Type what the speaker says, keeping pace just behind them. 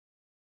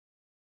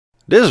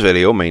This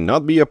video may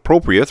not be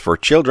appropriate for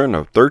children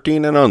of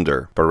 13 and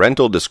under.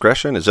 Parental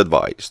discretion is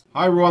advised.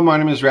 Hi everyone, my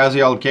name is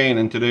Raziel Kane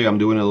and today I'm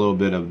doing a little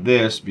bit of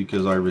this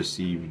because I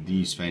received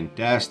these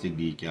fantastic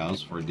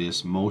decals for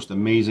this most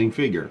amazing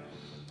figure.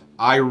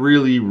 I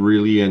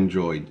really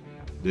enjoyed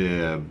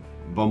the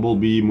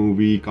Bumblebee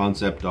movie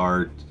concept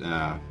art,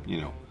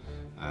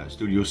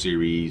 studio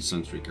series,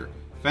 Sunstreaker.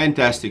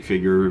 Fantastic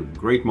figure,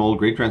 great mold,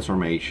 great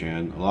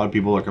transformation. A lot of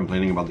people are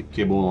complaining about the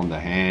kibble on the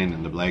hand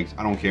and the legs.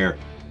 I don't care.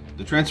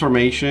 The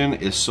transformation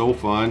is so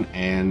fun,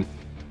 and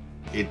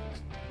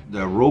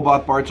the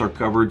robot parts are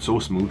covered so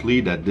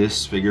smoothly that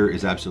this figure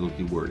is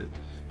absolutely worth it.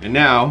 And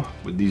now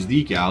with these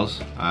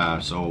decals,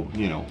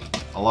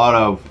 a lot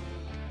of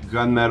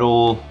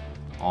gunmetal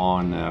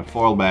on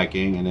foil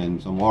backing and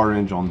then some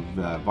orange on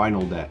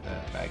vinyl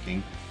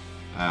backing.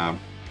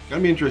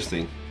 Gonna be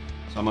interesting.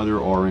 Some other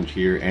orange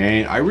here,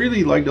 and I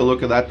really like the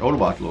look of that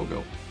Autobot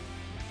logo.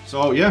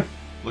 So yeah,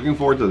 looking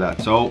forward to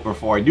that. So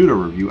before I do the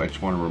review, I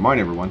just want to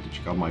remind everyone to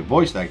check out my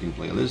voice acting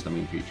playlist, the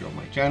main feature of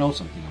my channel,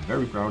 something I'm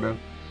very proud of.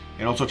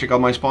 And also check out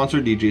my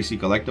sponsor, DJC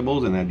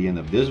Collectibles, and at the end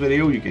of this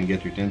video, you can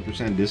get your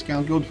 10%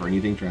 discount code for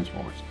anything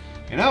Transformers.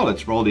 And now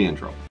let's roll the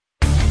intro.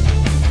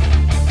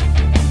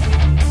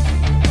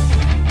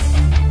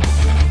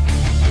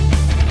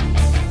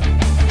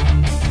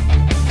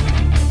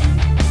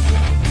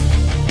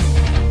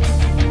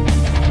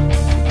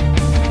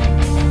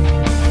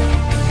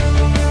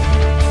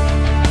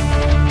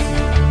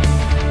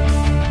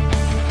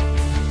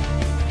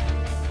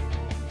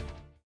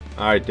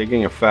 Alright,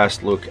 taking a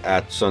fast look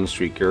at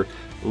Sunstreaker.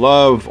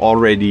 Love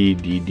already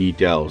the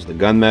details, the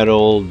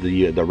gunmetal,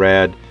 the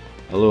red,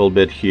 a little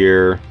bit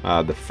here.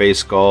 The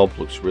face sculpt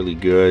looks really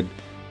good.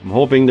 I'm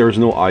hoping there's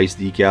no ice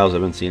decals,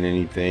 haven't seen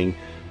anything.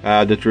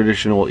 The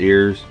traditional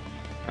ears,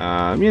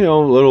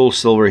 little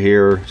silver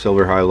here,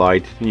 silver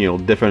highlight.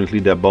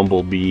 Definitely the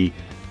Bumblebee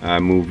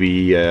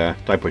movie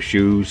type of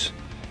shoes.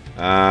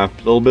 A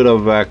little bit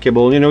of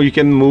kibble. You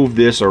can move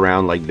this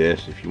around like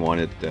this if you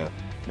want it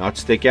not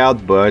stick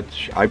out, but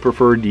I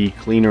prefer the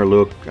cleaner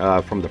look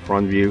from the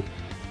front view.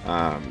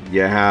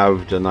 You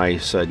have the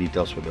nice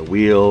details for the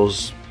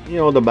wheels.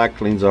 The back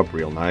cleans up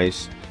real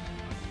nice.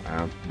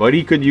 But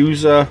he could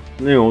use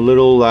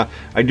little.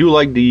 I do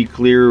like the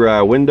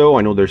clear window.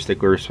 I know there's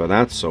stickers for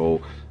that,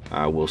 so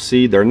we'll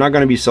see. They're not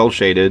going to be cel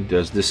shaded,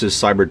 as this is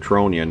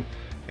Cybertronian,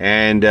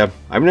 and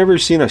I've never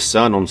seen a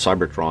sun on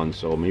Cybertron,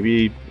 so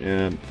maybe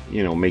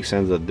makes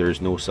sense that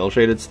there's no cel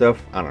shaded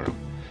stuff. I don't know.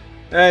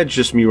 It's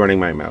just me running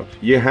my mouth.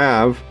 You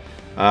have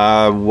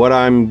what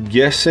I'm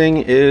guessing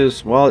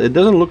is, well, it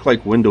doesn't look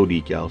like window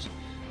decals.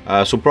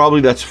 So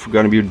probably that's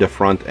going to be the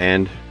front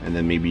end, and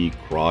then maybe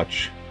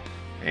crotch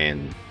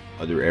and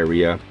other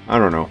area. I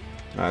don't know.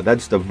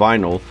 That's the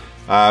vinyl.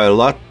 A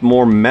lot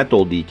more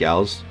metal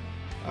decals.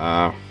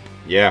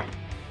 Yeah.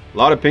 A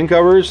lot of pin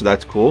covers.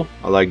 That's cool.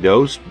 I like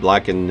those.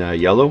 Black and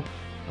yellow.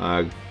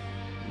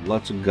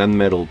 Lots of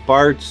gunmetal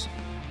parts.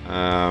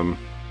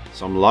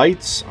 Some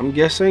lights, I'm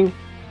guessing.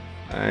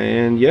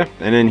 And yeah,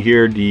 and then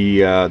here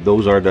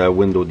those are the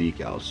window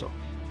decals. So,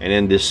 and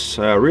then this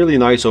really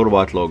nice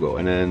Autobot logo,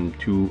 and then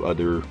two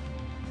other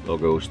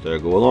logos to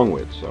go along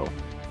with. So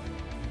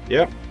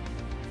yeah,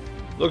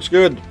 looks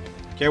good.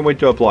 Can't wait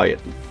to apply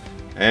it.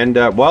 And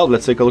well,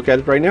 let's take a look at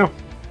it right now.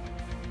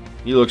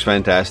 He looks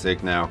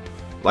fantastic now,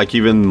 like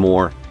even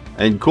more.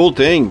 And cool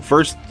thing,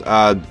 first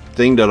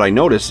thing that I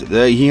noticed,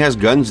 he has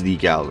guns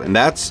decals, and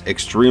that's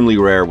extremely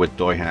rare with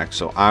Toyhax.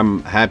 So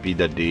I'm happy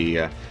that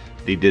they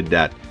did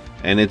that.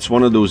 And it's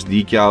one of those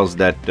decals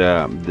that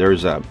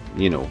there's a,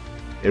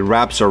 it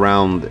wraps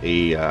around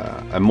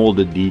a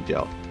molded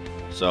detail.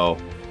 So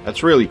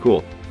that's really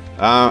cool.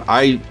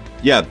 Sorry,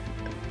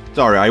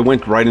 I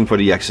went right in for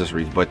the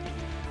accessories, but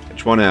I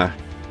just want to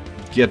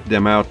get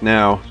them out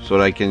now so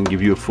that I can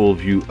give you a full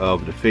view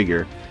of the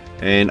figure.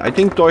 And I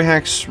think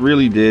Toyhax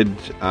really did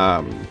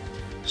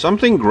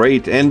something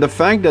great. And the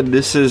fact that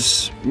this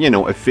is,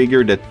 a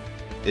figure that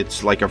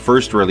it's like a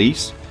first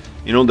release,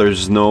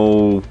 there's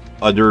no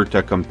other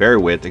to compare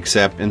with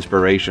except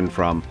inspiration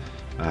from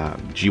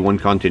G1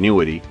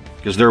 continuity,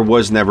 because there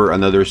was never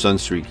another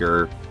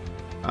Sunstreaker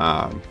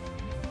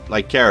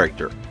like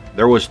character.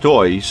 There was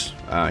toys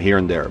here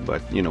and there,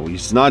 but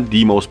he's not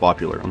the most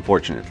popular,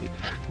 unfortunately.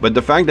 But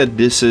the fact that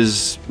this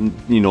is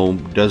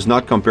does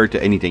not compare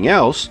to anything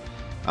else,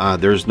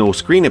 there's no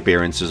screen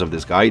appearances of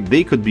this guy.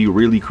 They could be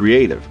really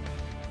creative,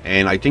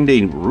 and I think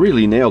they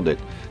really nailed it.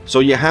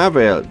 So you have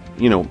a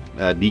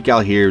a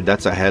decal here,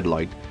 that's a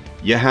headlight.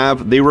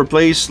 They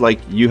replaced,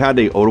 like, you had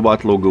a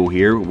Autobot logo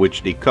here,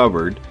 which they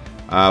covered,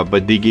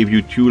 but they gave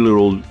you two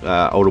little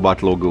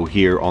Autobot logo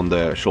here on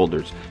the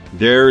shoulders.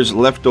 There's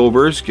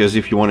leftovers, because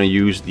if you want to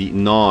use the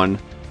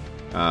non-Autobot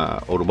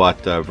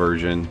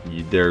version,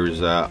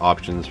 there's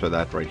options for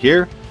that right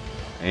here.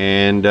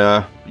 And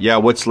yeah,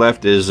 what's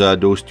left is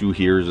those two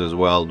here's as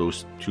well,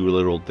 those two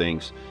little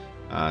things.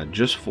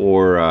 just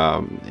for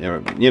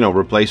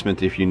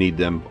replacement if you need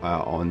them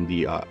on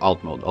the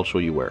alt mode. I'll show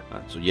you where.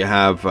 So you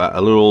have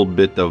a little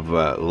bit of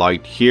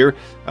light here.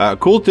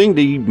 Cool thing,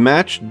 they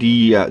match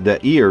the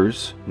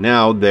ears.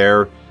 Now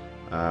they're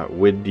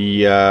with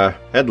the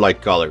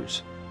headlight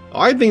colors.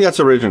 I think that's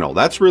original.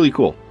 That's really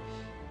cool.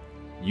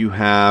 You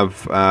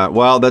have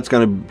well, that's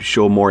gonna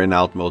show more in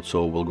alt mode,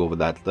 so we'll go with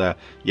that.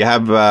 You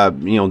have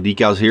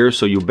decals here,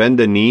 so you bend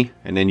the knee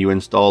and then you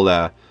install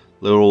a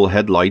little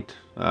headlight.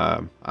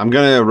 I'm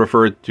gonna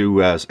refer it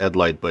to as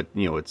headlight, but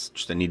it's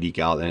just a knee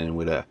decal and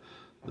with a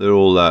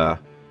little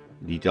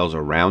details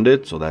around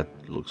it, so that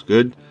looks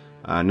good.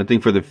 Nothing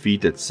for the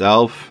feet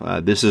itself.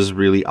 This is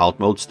really alt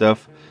mode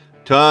stuff.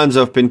 Tons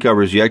of pin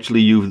covers. You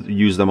actually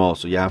use them all.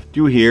 So you have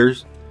 2 here,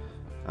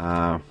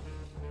 and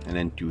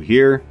then 2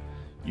 here.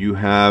 You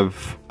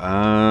have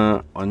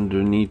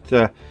underneath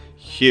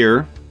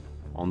here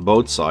on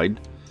both sides,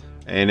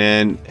 and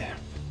then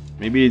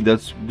maybe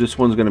this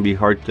one's gonna be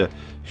hard to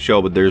show,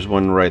 but there's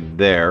one right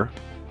there.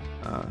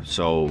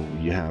 So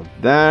you have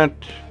that.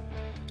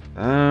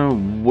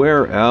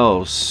 Where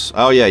else?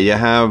 Oh yeah, you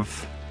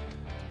have,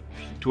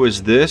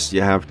 twist this,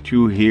 you have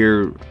 2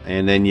 here,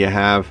 and then you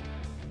have,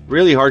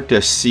 really hard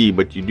to see,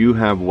 but you do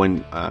have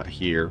one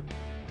here,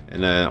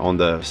 and on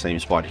the same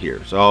spot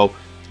here. So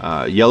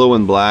yellow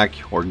and black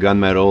or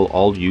gunmetal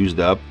all used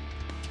up.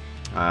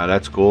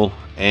 That's cool.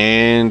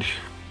 And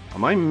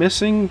am I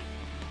missing?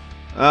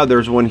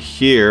 There's one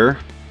here,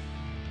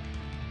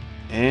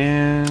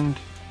 and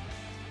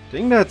I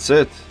think that's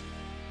it.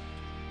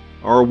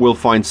 Or we'll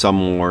find some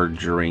more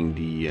during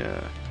the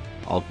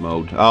alt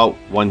mode. Oh,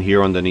 one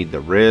here underneath the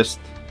wrist.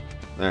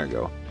 There we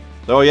go.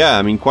 So yeah,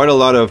 I mean, quite a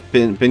lot of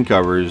pin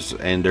covers,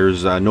 and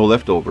there's no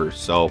leftovers,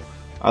 so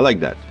I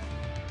like that.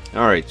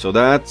 Alright, so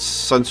that's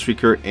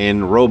Sunstreaker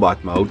in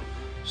robot mode.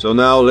 So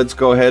now let's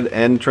go ahead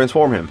and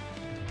transform him.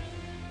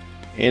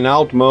 In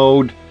alt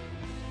mode,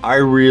 I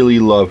really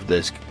love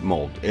this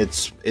mold.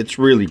 It's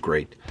really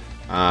great.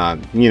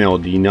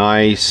 The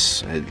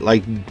nice,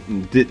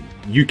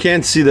 you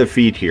can't see the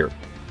feet here,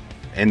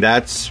 and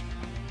that's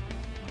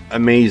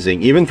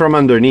amazing. Even from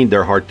underneath,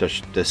 they're hard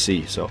to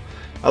see, so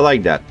I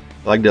like that.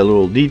 I like the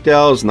little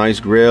details,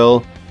 nice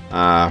grill,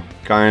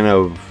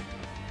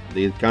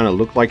 they kind of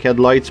look like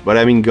headlights, but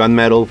I mean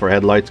gunmetal for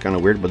headlights, kind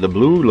of weird, but the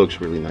blue looks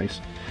really nice.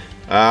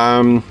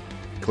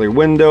 Clear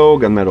window,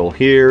 gunmetal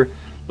here, a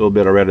little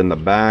bit of red in the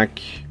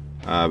back,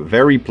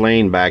 very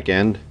plain back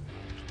end.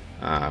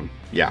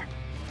 Yeah,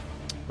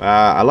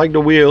 I like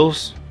the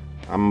wheels.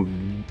 I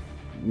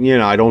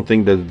don't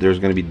think that there's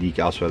going to be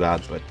decals for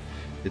that, but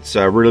it's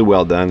really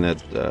well done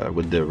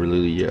with the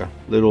really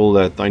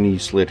little tiny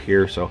slit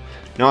here. So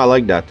no, I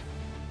like that.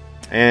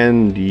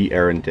 And the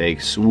air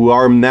intakes, who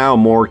are now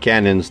more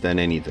cannons than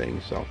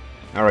anything. So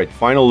alright,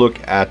 final look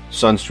at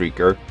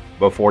Sunstreaker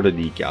before the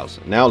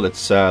decals. Now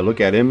let's look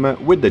at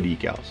him with the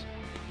decals.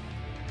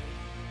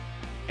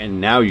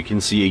 And now you can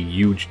see a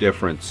huge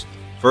difference.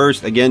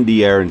 First, again,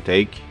 the air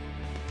intake,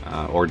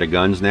 or the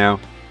guns now,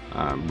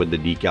 with the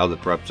decal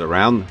that wraps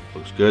around.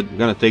 Looks good. I'm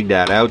gonna take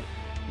that out.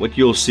 What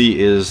you'll see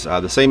is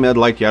the same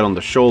headlight you had on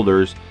the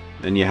shoulders,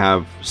 then you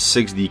have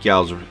 6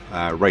 decals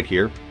right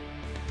here.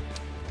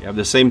 You have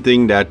the same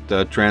thing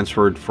that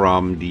transferred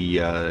from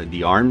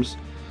the arms.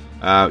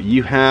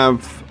 You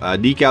have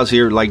decals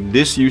here, like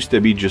this used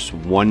to be just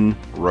one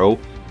row,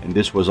 and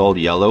this was all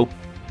yellow,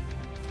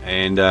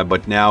 and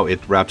but now it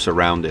wraps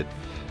around it.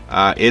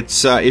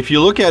 It's if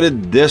you look at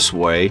it this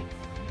way,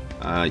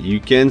 you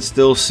can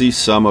still see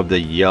some of the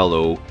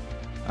yellow,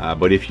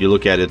 but if you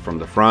look at it from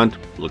the front,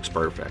 it looks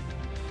perfect.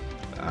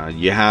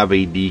 You have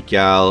a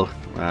decal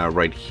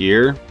right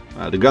here,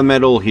 the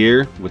gunmetal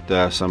here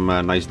with some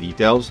nice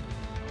details.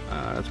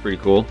 That's pretty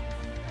cool.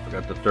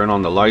 Forgot to turn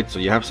on the light, so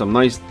you have some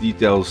nice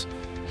details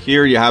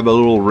here. You have a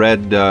little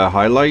red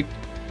highlight,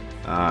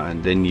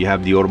 and then you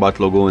have the Autobot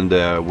logo in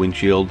the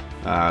windshield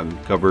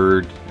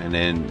covered, and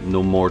then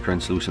no more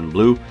translucent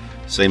blue.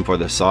 Same for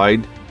the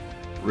side.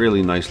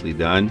 Really nicely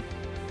done.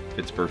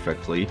 Fits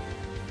perfectly.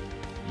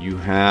 You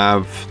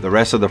have the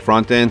rest of the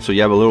front end, so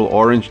you have a little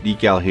orange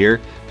decal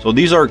here. So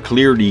these are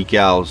clear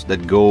decals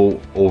that go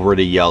over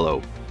the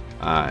yellow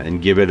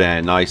and give it a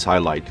nice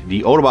highlight.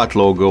 The Autobot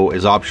logo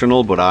is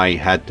optional, but I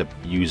had to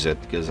use it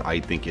because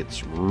I think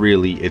it's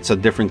a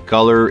different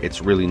color.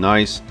 It's really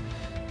nice.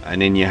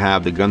 And then you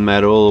have the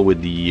gunmetal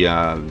with the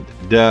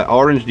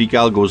orange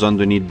decal goes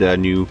underneath the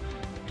new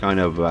kind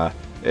of I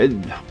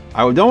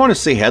don't want to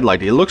say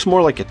headlight. It looks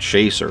more like a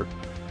chaser,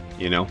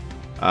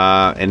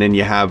 and then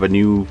you have a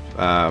new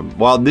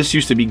well, this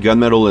used to be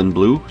gunmetal in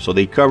blue, so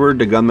they covered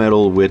the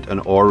gunmetal with an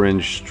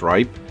orange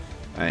stripe,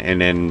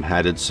 and then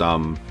added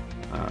some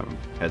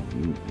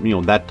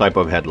that type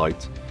of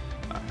headlights.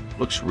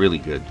 Looks really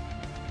good.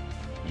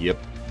 Yep.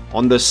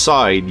 On the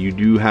side, you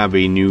do have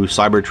a new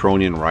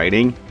Cybertronian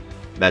writing.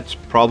 That's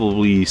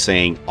probably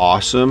saying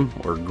awesome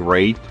or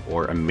great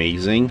or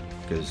amazing,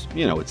 because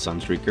it's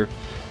Sunstreaker.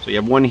 So you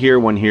have one here,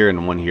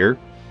 and one here,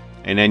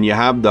 and then you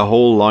have the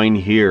whole line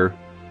here,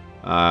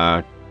 2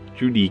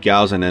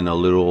 decals, and then a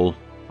little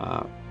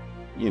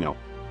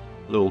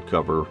little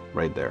cover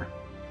right there.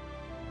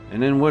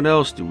 And then what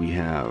else do we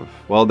have?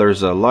 Well,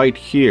 there's a light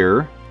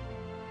here.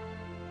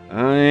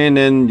 And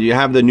then you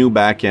have the new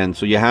back end.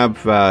 So you have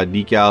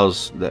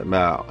decals that,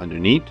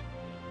 underneath.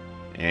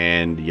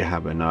 And you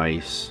have a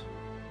nice,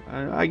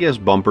 I guess,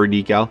 bumper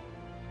decal.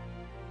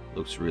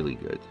 Looks really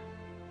good.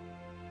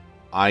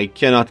 I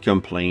cannot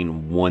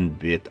complain one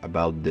bit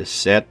about this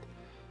set.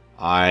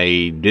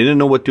 I didn't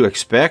know what to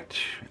expect.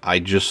 I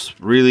just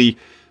really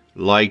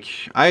like,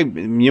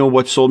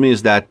 what sold me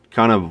is that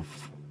kind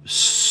of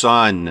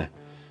sun.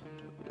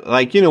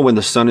 Like, when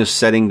the sun is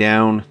setting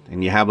down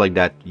and you have like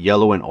that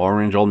yellow and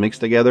orange all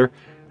mixed together.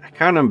 It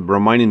kind of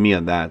reminded me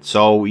of that.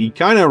 So he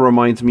kind of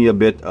reminds me a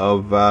bit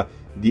of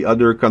the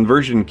other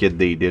conversion kit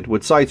they did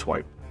with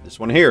Sideswipe. This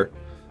one here.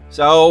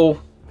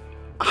 So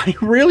I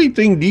really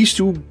think these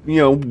two,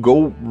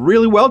 go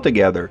really well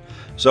together.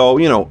 So,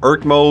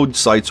 Earth Mode,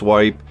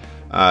 Sideswipe,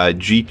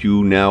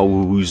 G2 now,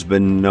 who's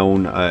been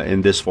known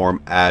in this form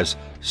as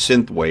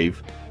Synthwave.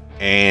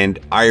 And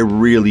I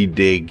really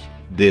dig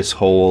this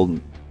whole,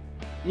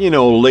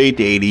 late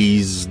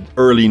 80s,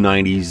 early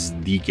 90s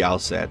decal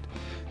set.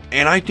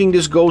 And I think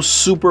this goes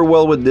super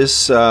well with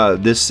this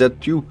this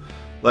set too.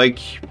 Like,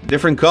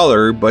 different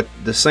color, but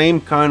the same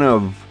kind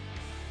of,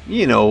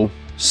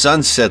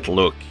 sunset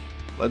look.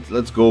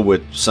 Let's go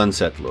with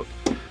sunset look.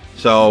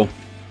 So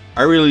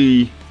I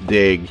really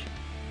dig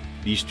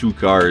these two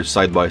cars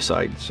side by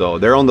side. So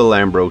they're on the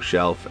Lambro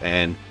shelf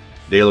and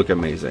they look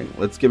amazing.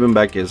 Let's give him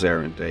back his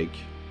air intake.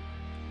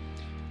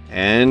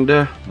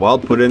 And well,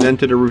 put an end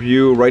to the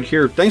review right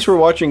here. Thanks for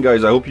watching,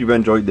 guys. I hope you've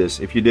enjoyed this.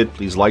 If you did,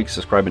 please like,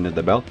 subscribe, and hit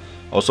the bell.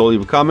 Also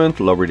leave a comment.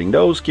 Love reading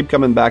those. Keep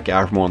coming back. I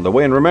have more on the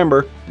way. And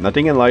remember,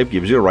 nothing in life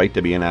gives you the right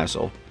to be an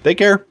asshole. Take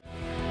care.